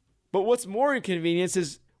 But what's more inconvenient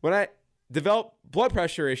is when I develop blood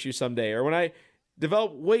pressure issues someday, or when I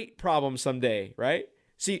develop weight problems someday, right?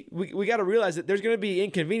 See, we got to realize that there's going to be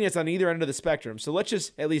inconvenience on either end of the spectrum. So let's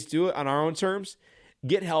just at least do it on our own terms.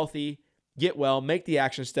 Get healthy, get well, make the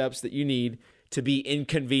action steps that you need to be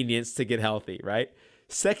inconvenienced to get healthy, right?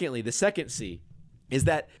 Secondly, the second C is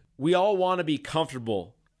that we all want to be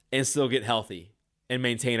comfortable and still get healthy and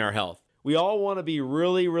maintain our health. We all want to be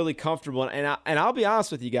really, really comfortable. And I'll be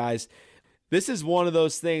honest with you guys, this is one of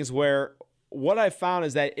those things where what I found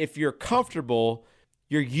is that if you're comfortable,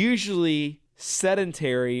 you're usually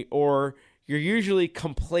sedentary, or you're usually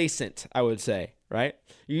complacent, I would say, right?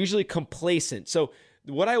 You're usually complacent. So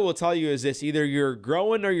what I will tell you is this: either you're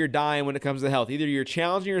growing or you're dying when it comes to health. Either you're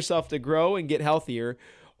challenging yourself to grow and get healthier,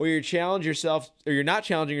 or you're not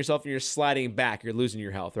challenging yourself and you're sliding back, you're losing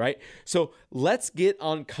your health, right? So let's get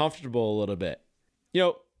uncomfortable a little bit. You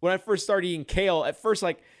know, when I first started eating kale, at first,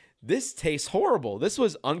 like, this tastes horrible. This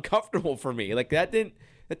was uncomfortable for me. Like, that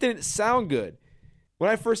didn't sound good. When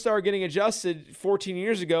I first started getting adjusted 14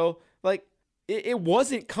 years ago, like, it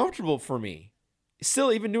wasn't comfortable for me.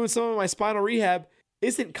 Still, even doing some of my spinal rehab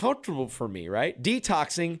isn't comfortable for me, right?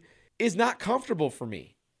 Detoxing is not comfortable for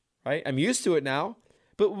me, right? I'm used to it now,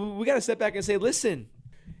 but we got to step back and say, listen,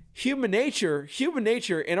 human nature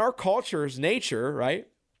in our culture's nature, right,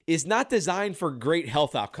 is not designed for great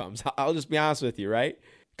health outcomes. I'll just be honest with you, right?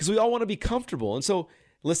 Because we all want to be comfortable. And so,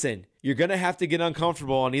 listen, you're going to have to get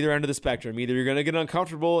uncomfortable on either end of the spectrum. Either you're going to get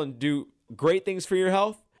uncomfortable and do great things for your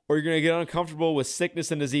health, or you're going to get uncomfortable with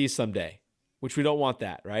sickness and disease someday, which we don't want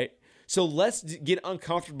that, right? So let's get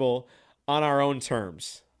uncomfortable on our own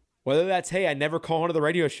terms. Whether that's, hey, I never call into the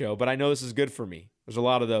radio show, but I know this is good for me. There's a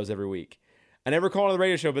lot of those every week. I never call into the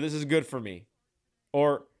radio show, but this is good for me.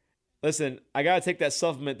 Or, listen, I got to take that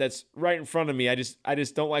supplement that's right in front of me. I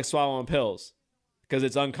just don't like swallowing pills because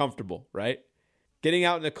it's uncomfortable, right? Getting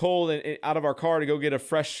out in the cold and out of our car to go get a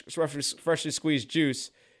freshly squeezed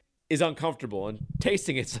juice is uncomfortable, and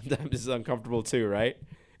tasting it sometimes is uncomfortable too, right?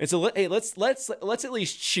 And so, hey, let's at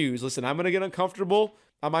least choose. Listen, I'm going to get uncomfortable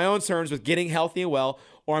on my own terms with getting healthy and well,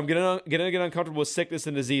 or I'm going to get uncomfortable with sickness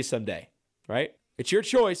and disease someday, right? It's your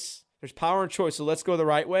choice. There's power in choice, so let's go the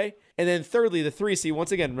right way. And then thirdly, the 3C,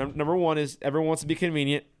 once again, number 1 is everyone wants to be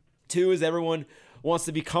convenient. 2 is everyone wants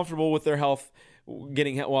to be comfortable with their health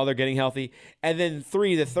while they're getting healthy. And then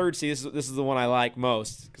 3, the third C, this is the one I like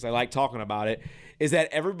most because I like talking about it, is that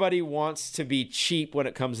everybody wants to be cheap when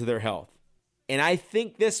it comes to their health. And I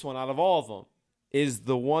think this one, out of all of them, is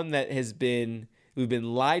the one that we've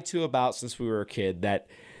been lied to about since we were a kid, that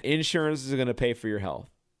insurance is going to pay for your health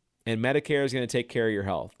and Medicare is going to take care of your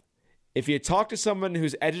health. If you talk to someone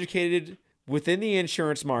who's educated within the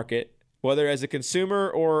insurance market, whether as a consumer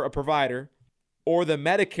or a provider, or the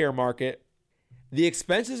Medicare market, the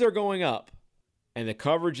expenses are going up and the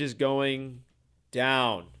coverage is going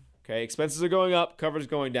down. Okay, expenses are going up, coverage is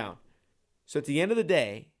going down. So at the end of the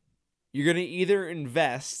day, you're going to either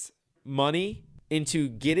invest money into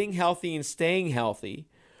getting healthy and staying healthy,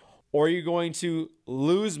 or you're going to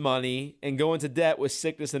lose money and go into debt with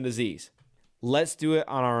sickness and disease. Let's do it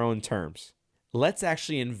on our own terms. Let's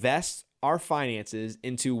actually invest our finances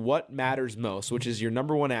into what matters most, which is your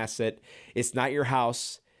number one asset. It's not your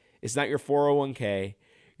house. It's not your 401k.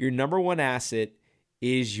 Your number one asset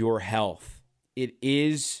is your health. It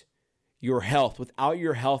is your health. Without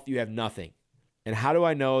your health, you have nothing. And how do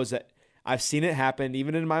I know is that I've seen it happen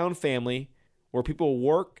even in my own family where people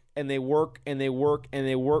work and they work and they work and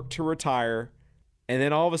they work to retire, and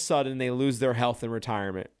then all of a sudden they lose their health in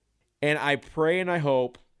retirement. And I pray and I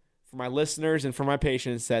hope for my listeners and for my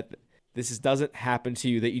patients that doesn't happen to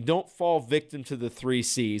you, that you don't fall victim to the 3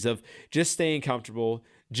 C's of just staying comfortable,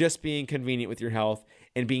 just being convenient with your health,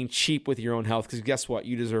 and being cheap with your own health. Because guess what?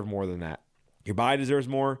 You deserve more than that. Your body deserves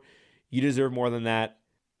more. You deserve more than that.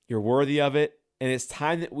 You're worthy of it. And it's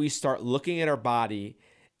time that we start looking at our body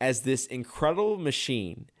as this incredible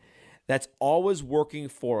machine that's always working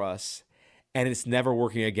for us, and it's never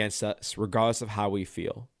working against us, regardless of how we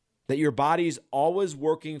feel. That your body is always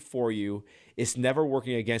working for you. It's never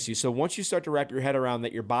working against you. So once you start to wrap your head around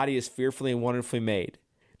that your body is fearfully and wonderfully made,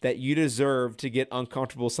 that you deserve to get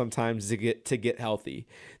uncomfortable sometimes to get healthy,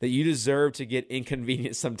 that you deserve to get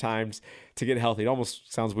inconvenienced sometimes to get healthy. It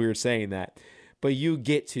almost sounds weird saying that, but you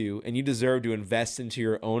get to, and you deserve to invest into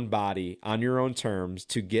your own body on your own terms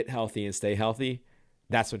to get healthy and stay healthy.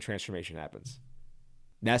 That's when transformation happens.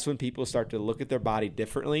 That's when people start to look at their body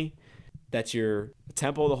differently, that you're the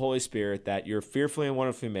temple of the Holy Spirit, that you're fearfully and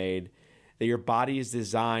wonderfully made, that your body is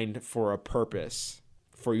designed for a purpose,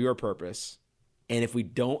 for your purpose. And if we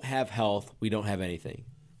don't have health, we don't have anything.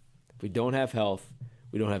 If we don't have health,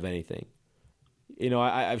 we don't have anything. You know,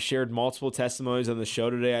 I've shared multiple testimonies on the show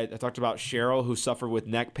today. I talked about Cheryl, who suffered with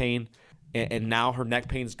neck pain, and now her neck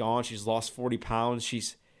pain's gone. She's lost 40 pounds.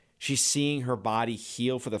 She's seeing her body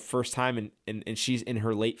heal for the first time, and she's in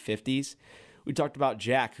her late 50s. We talked about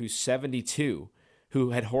Jack, who's 72,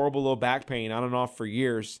 who had horrible low back pain on and off for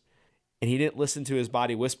years, and he didn't listen to his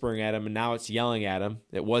body whispering at him, and now it's yelling at him.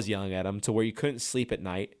 It was yelling at him to where you couldn't sleep at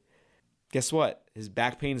night. Guess what? His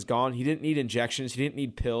back pain's gone. He didn't need injections. He didn't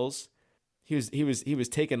need pills. He was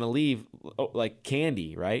taking a leave like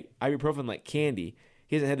candy, right? Ibuprofen like candy.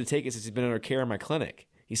 He hasn't had to take it since he's been under care in my clinic.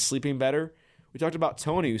 He's sleeping better. We talked about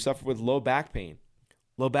Tony, who suffered with low back pain.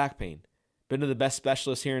 Low back pain. Been to the best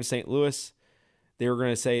specialist here in St. Louis. They were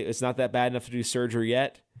going to say it's not that bad enough to do surgery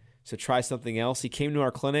yet, so try something else. He came to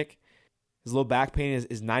our clinic. His low back pain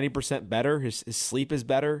is 90% better. His sleep is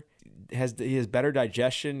better. He has better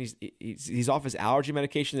digestion. He's off his allergy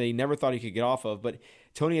medication that he never thought he could get off of, but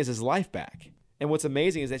Tony has his life back. And what's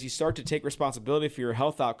amazing is that you start to take responsibility for your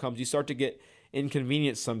health outcomes. You start to get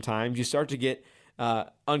inconvenienced sometimes. You start to get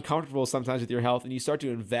uncomfortable sometimes with your health, and you start to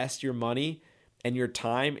invest your money and your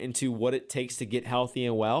time into what it takes to get healthy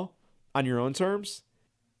and well on your own terms.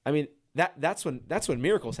 I mean, that's when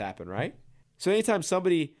miracles happen, right? So anytime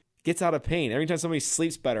somebody gets out of pain, every time somebody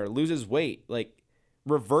sleeps better, loses weight, like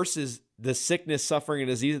reverses the sickness, suffering, and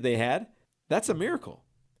disease that they had, that's a miracle.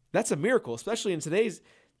 That's a miracle, especially in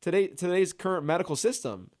today's current medical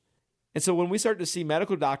system. And so when we start to see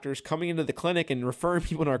medical doctors coming into the clinic and referring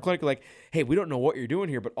people to our clinic, like, hey, we don't know what you're doing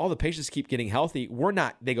here, but all the patients keep getting healthy. We're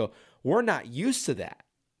not used to that.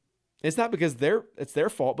 It's not because it's their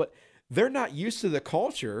fault, but they're not used to the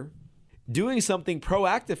culture doing something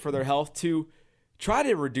proactive for their health to try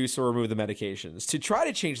to reduce or remove the medications, to try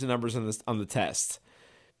to change the numbers on the test,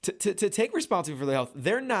 to take responsibility for their health.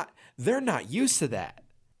 They're not used to that.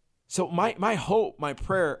 So my hope, my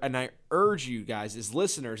prayer, and I urge you guys as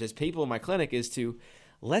listeners, as people in my clinic, is to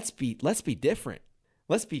let's be different.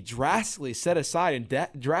 Let's be drastically set aside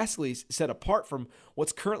and drastically set apart from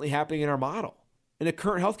what's currently happening in our model, in the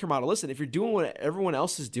current healthcare model. Listen, if you're doing what everyone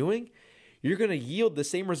else is doing, you're going to yield the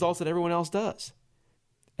same results that everyone else does.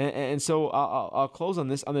 And so I'll close on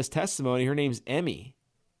this testimony. Her name's Emmy.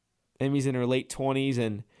 Emmy's in her late 20s,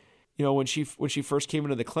 and you know, when she first came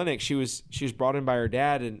into the clinic, she was brought in by her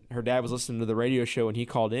dad, and her dad was listening to the radio show, and he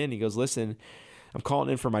called in. He goes, "Listen, I'm calling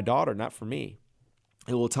in for my daughter, not for me."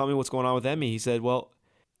 And well, tell me what's going on with Emmy. He said, "Well,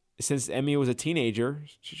 since Emmy was a teenager,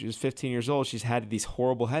 she was 15 years old, she's had these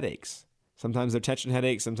horrible headaches. Sometimes they're tension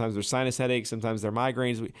headaches, sometimes they're sinus headaches, sometimes they're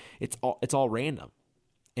migraines. It's all random.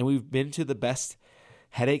 And we've been to the best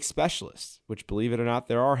headache specialists, which, believe it or not,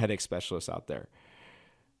 there are headache specialists out there.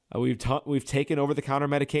 We've taken over-the-counter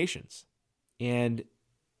medications, and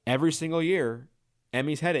every single year,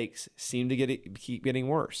 Emmy's headaches seem to keep getting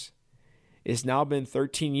worse. It's now been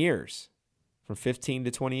 13 years, from 15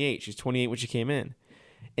 to 28. She's 28 when she came in,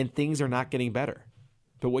 and things are not getting better.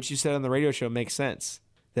 But what you said on the radio show makes sense,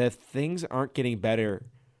 that if things aren't getting better,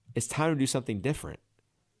 it's time to do something different.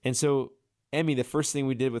 And so Emmy, the first thing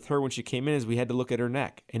we did with her when she came in is we had to look at her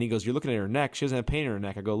neck. And he goes, "You're looking at her neck. She doesn't have pain in her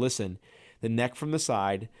neck." I go, "Listen, the neck from the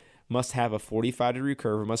side must have a 45-degree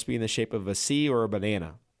curve. It must be in the shape of a C or a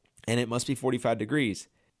banana. And it must be 45 degrees.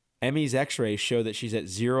 Emmy's x-rays show that she's at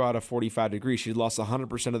 0 out of 45 degrees. She's lost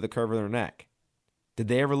 100% of the curve of her neck. Did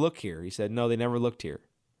they ever look here?" He said, "No, they never looked here."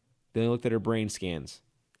 They only looked at her brain scans,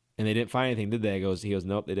 and they didn't find anything, did they? He goes,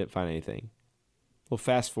 nope, they didn't find anything. Well,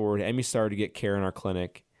 fast forward, Emmy started to get care in our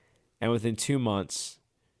clinic, and within 2 months,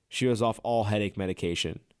 she was off all headache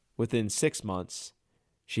medication. Within 6 months,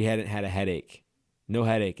 she hadn't had a headache. No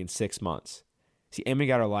headache in 6 months. See, Emmy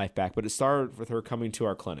got her life back, but it started with her coming to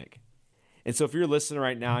our clinic. And so if you're listening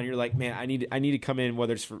right now and you're like, man, I need to come in,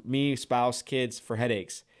 whether it's for me, spouse, kids, for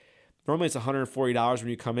headaches. Normally it's $140 when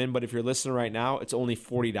you come in, but if you're listening right now, it's only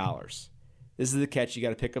 $40. This is the catch. You got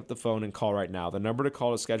to pick up the phone and call right now. The number to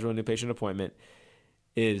call to schedule a new patient appointment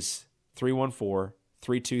is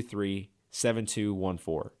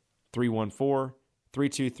 314-323-7214.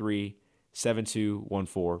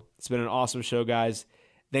 314-323-7214. It's been an awesome show, guys.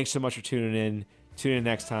 Thanks so much for tuning in. Tune in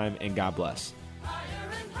next time, and God bless.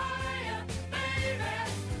 Higher and higher, baby.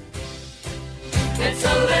 It's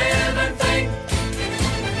a